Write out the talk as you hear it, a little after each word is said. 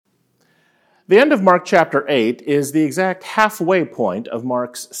The end of Mark chapter 8 is the exact halfway point of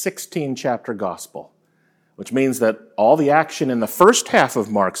Mark's 16-chapter gospel, which means that all the action in the first half of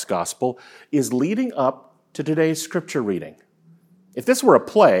Mark's gospel is leading up to today's scripture reading. If this were a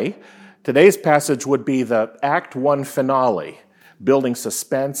play, today's passage would be the Act 1 finale, building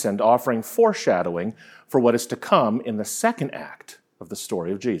suspense and offering foreshadowing for what is to come in the second act of the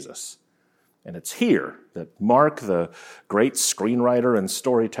story of Jesus. And it's here that Mark, the great screenwriter and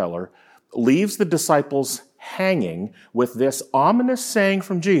storyteller, leaves the disciples hanging with this ominous saying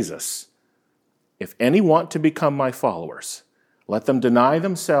from Jesus: "If any want to become my followers, let them deny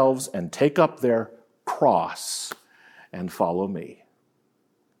themselves and take up their cross and follow me."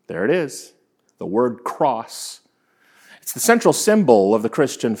 There it is, the word cross. It's the central symbol of the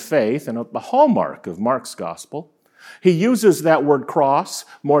Christian faith and a hallmark of Mark's gospel. He uses that word cross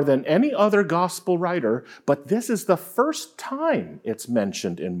more than any other gospel writer, but this is the first time it's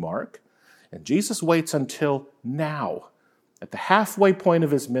mentioned in Mark. And Jesus waits until now, at the halfway point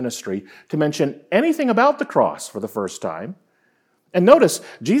of his ministry, to mention anything about the cross for the first time. And notice,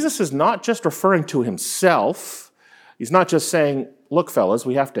 Jesus is not just referring to himself. He's not just saying, "Look, fellas,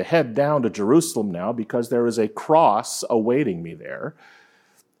 we have to head down to Jerusalem now because there is a cross awaiting me there."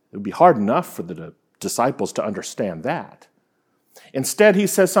 It would be hard enough for the disciples to understand that. Instead, he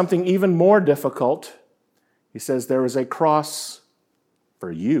says something even more difficult. He says, there is a cross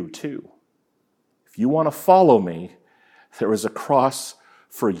for you too. If you want to follow me, there is a cross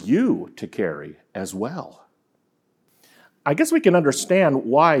for you to carry as well. I guess we can understand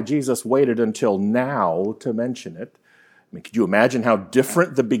why Jesus waited until now to mention it. I mean, could you imagine how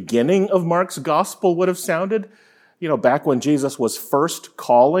different the beginning of Mark's gospel would have sounded? Back when Jesus was first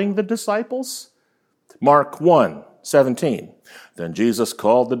calling the disciples? Mark 1:17. Then Jesus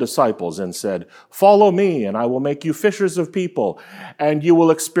called the disciples and said, "Follow me, and I will make you fishers of people, and you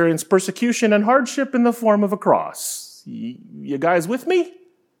will experience persecution and hardship in the form of a cross." You guys with me?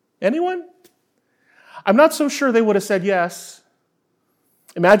 Anyone? I'm not so sure they would have said yes.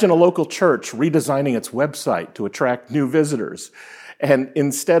 Imagine a local church redesigning its website to attract new visitors. And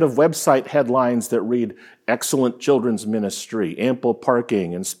instead of website headlines that read, "Excellent children's ministry, ample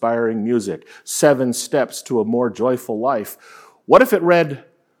parking, inspiring music, 7 steps to a more joyful life," what if it read,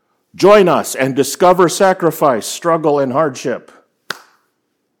 "Join us and discover sacrifice, struggle, and hardship"?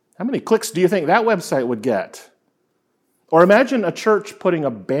 How many clicks do you think that website would get? Or imagine a church putting a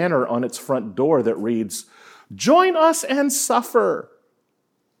banner on its front door that reads, "Join us and suffer."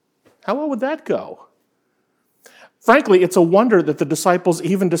 How well would that go? Frankly, it's a wonder that the disciples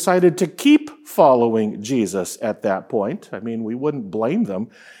even decided to keep following Jesus at that point. I mean, we wouldn't blame them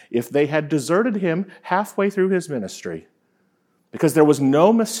if they had deserted him halfway through his ministry, because there was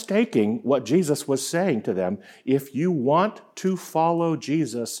no mistaking what Jesus was saying to them. If you want to follow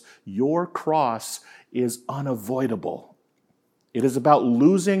Jesus, your cross is unavoidable. It is about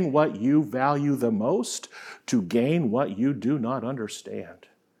losing what you value the most to gain what you do not understand.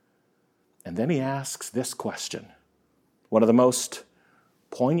 And then he asks this question, one of the most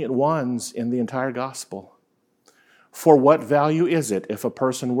poignant ones in the entire gospel. For what value is it if a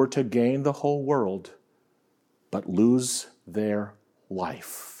person were to gain the whole world but lose their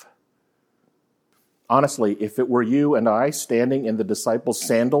life? Honestly, if it were you and I standing in the disciples'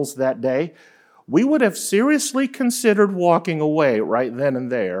 sandals that day, we would have seriously considered walking away right then and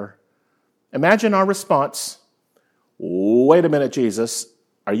there. Imagine our response. "Wait a minute, Jesus.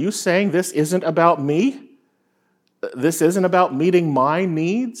 Are you saying this isn't about me? This isn't about meeting my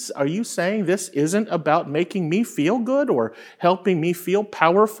needs? Are you saying this isn't about making me feel good or helping me feel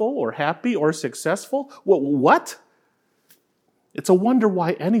powerful or happy or successful? What?" It's a wonder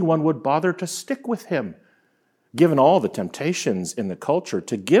why anyone would bother to stick with him, given all the temptations in the culture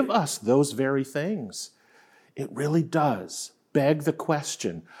to give us those very things. It really does beg the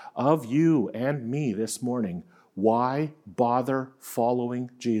question of you and me this morning: why bother following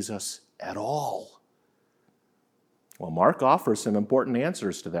Jesus at all? Well, Mark offers some important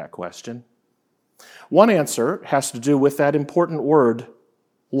answers to that question. One answer has to do with that important word,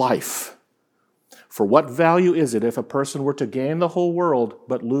 life. For what value is it if a person were to gain the whole world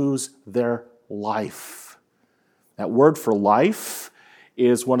but lose their life? That word for life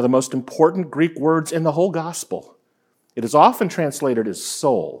is one of the most important Greek words in the whole gospel. It is often translated as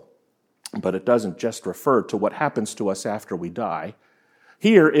soul, but it doesn't just refer to what happens to us after we die.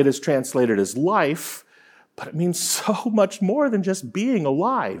 Here it is translated as life, but it means so much more than just being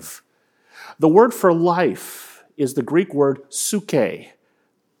alive. The word for life is the Greek word psyche,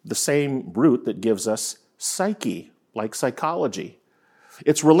 the same root that gives us psyche, like psychology.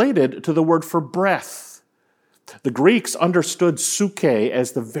 It's related to the word for breath. The Greeks understood suke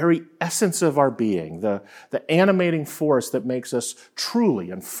as the very essence of our being, the animating force that makes us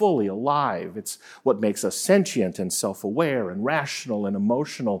truly and fully alive. It's what makes us sentient and self-aware and rational and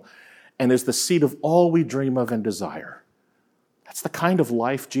emotional, and is the seat of all we dream of and desire. That's the kind of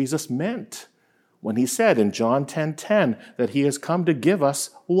life Jesus meant when he said in John 10:10 that he has come to give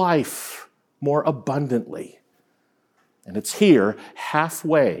us life more abundantly. And it's here,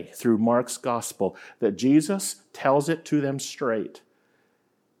 halfway through Mark's gospel, that Jesus tells it to them straight.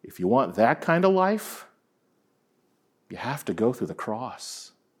 If you want that kind of life, you have to go through the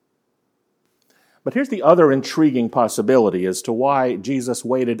cross. But here's the other intriguing possibility as to why Jesus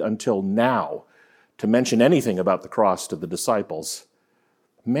waited until now to mention anything about the cross to the disciples.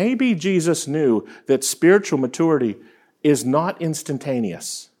 Maybe Jesus knew that spiritual maturity is not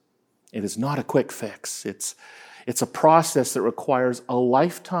instantaneous. It is not a quick fix. It's a process that requires a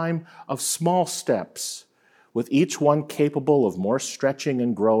lifetime of small steps, with each one capable of more stretching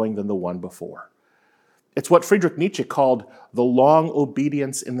and growing than the one before. It's what Friedrich Nietzsche called the long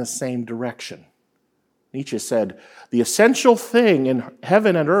obedience in the same direction. Nietzsche said, "The essential thing in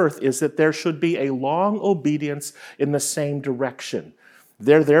heaven and earth is that there should be a long obedience in the same direction.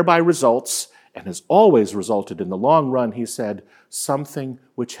 There thereby results, and has always resulted in the long run," he said, "something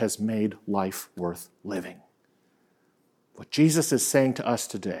which has made life worth living." What Jesus is saying to us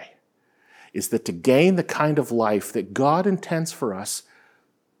today is that to gain the kind of life that God intends for us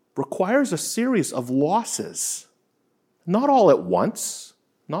requires a series of losses. Not all at once,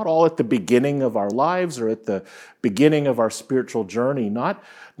 not all at the beginning of our lives or at the beginning of our spiritual journey, not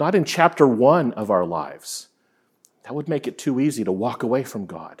in chapter 1 of our lives. That would make it too easy to walk away from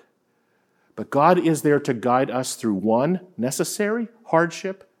God. But God is there to guide us through one necessary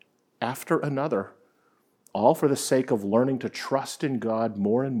hardship after another, all for the sake of learning to trust in God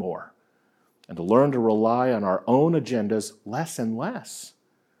more and more, and to learn to rely on our own agendas less and less.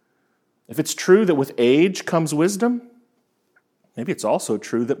 If it's true that with age comes wisdom, maybe it's also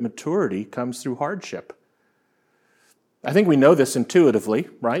true that maturity comes through hardship. I think we know this intuitively,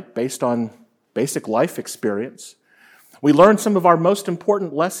 right? Based on basic life experience. We learn some of our most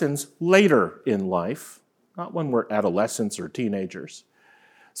important lessons later in life, not when we're adolescents or teenagers.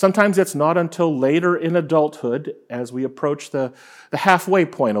 Sometimes it's not until later in adulthood, as we approach the halfway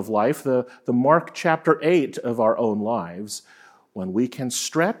point of life, the Mark chapter 8 of our own lives, when we can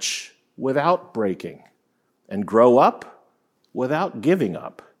stretch without breaking and grow up without giving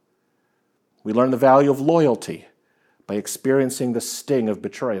up. We learn the value of loyalty by experiencing the sting of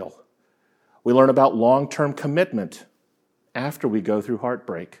betrayal. We learn about long-term commitment after we go through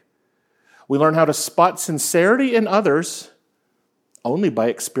heartbreak. We learn how to spot sincerity in others only by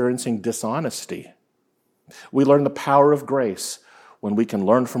experiencing dishonesty. We learn the power of grace when we can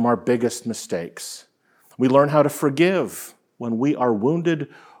learn from our biggest mistakes. We learn how to forgive when we are wounded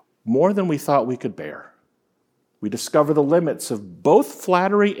more than we thought we could bear. We discover the limits of both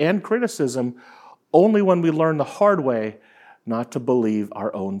flattery and criticism only when we learn the hard way not to believe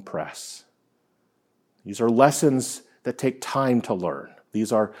our own press. These are lessons that take time to learn.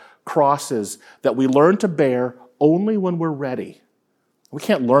 These are crosses that we learn to bear only when we're ready. We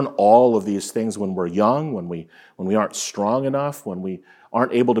can't learn all of these things when we're young, when we aren't strong enough, when we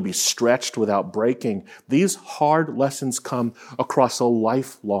aren't able to be stretched without breaking. These hard lessons come across a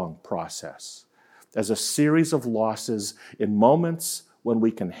lifelong process as a series of losses in moments when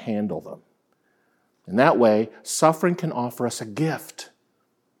we can handle them. In that way, suffering can offer us a gift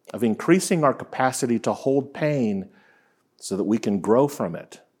of increasing our capacity to hold pain so that we can grow from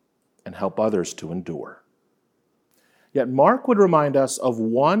it and help others to endure. Yet Mark would remind us of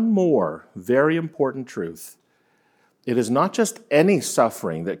one more very important truth. It is not just any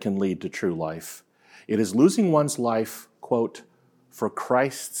suffering that can lead to true life. It is losing one's life, quote, for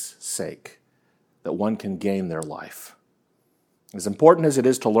Christ's sake, that one can gain their life. As important as it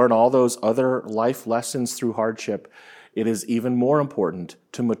is to learn all those other life lessons through hardship, it is even more important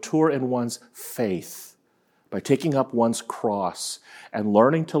to mature in one's faith by taking up one's cross and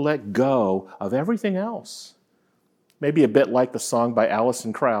learning to let go of everything else. Maybe a bit like the song by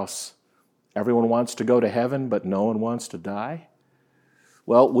Alison Krauss, "Everyone wants to go to heaven, but no one wants to die."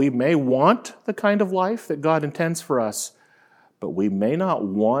 Well, we may want the kind of life that God intends for us, but we may not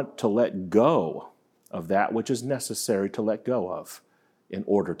want to let go of that which is necessary to let go of in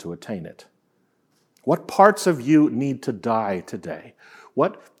order to attain it. What parts of you need to die today?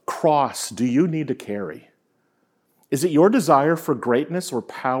 What cross do you need to carry? Is it your desire for greatness or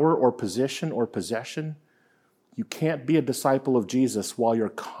power or position or possession? You can't be a disciple of Jesus while you're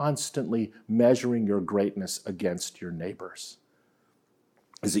constantly measuring your greatness against your neighbors.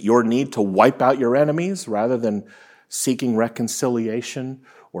 Is it your need to wipe out your enemies rather than seeking reconciliation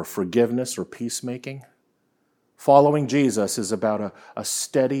or forgiveness or peacemaking? Following Jesus is about a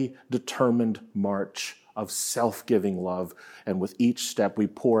steady, determined march of self-giving love, and with each step we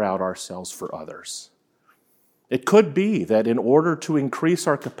pour out ourselves for others. It could be that in order to increase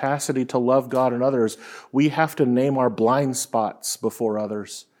our capacity to love God and others, we have to name our blind spots before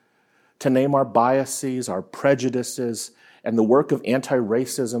others, to name our biases, our prejudices, and the work of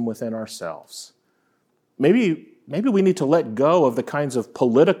anti-racism within ourselves. Maybe we need to let go of the kinds of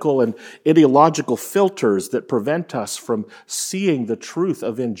political and ideological filters that prevent us from seeing the truth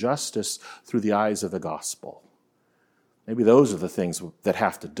of injustice through the eyes of the gospel. Maybe those are the things that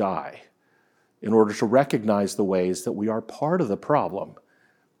have to die in order to recognize the ways that we are part of the problem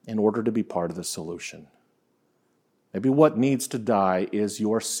in order to be part of the solution. Maybe what needs to die is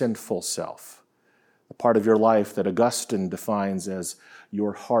your sinful self, the part of your life that Augustine defines as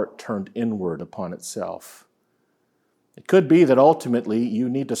your heart turned inward upon itself. It could be that ultimately you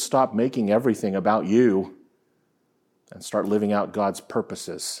need to stop making everything about you and start living out God's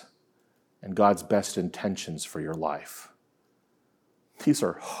purposes and God's best intentions for your life. These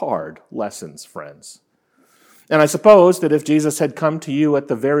are hard lessons, friends. And I suppose that if Jesus had come to you at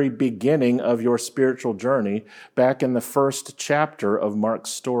the very beginning of your spiritual journey, back in the first chapter of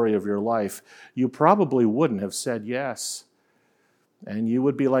Mark's story of your life, you probably wouldn't have said yes. And you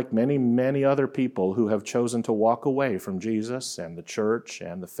would be like many, many other people who have chosen to walk away from Jesus and the church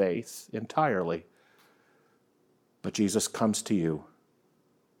and the faith entirely. But Jesus comes to you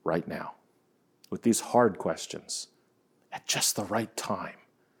right now with these hard questions at just the right time,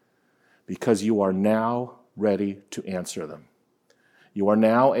 because you are now ready to answer them. You are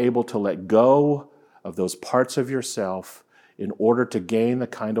now able to let go of those parts of yourself in order to gain the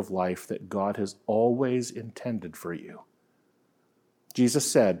kind of life that God has always intended for you.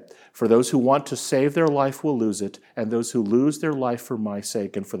 Jesus said, "For those who want to save their life will lose it, and those who lose their life for my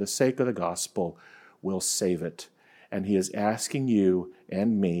sake and for the sake of the gospel will save it." And he is asking you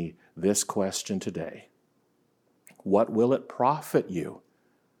and me this question today. What will it profit you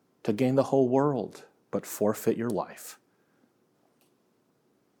to gain the whole world but forfeit your life?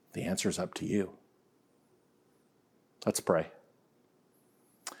 The answer is up to you. Let's pray.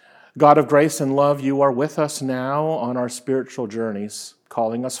 God of grace and love, you are with us now on our spiritual journeys,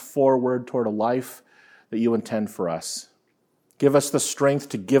 calling us forward toward a life that you intend for us. Give us the strength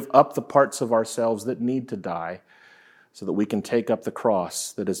to give up the parts of ourselves that need to die so that we can take up the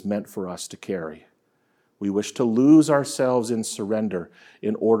cross that is meant for us to carry. We wish to lose ourselves in surrender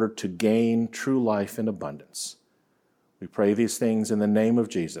in order to gain true life in abundance. We pray these things in the name of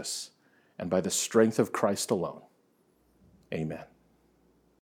Jesus and by the strength of Christ alone. Amen.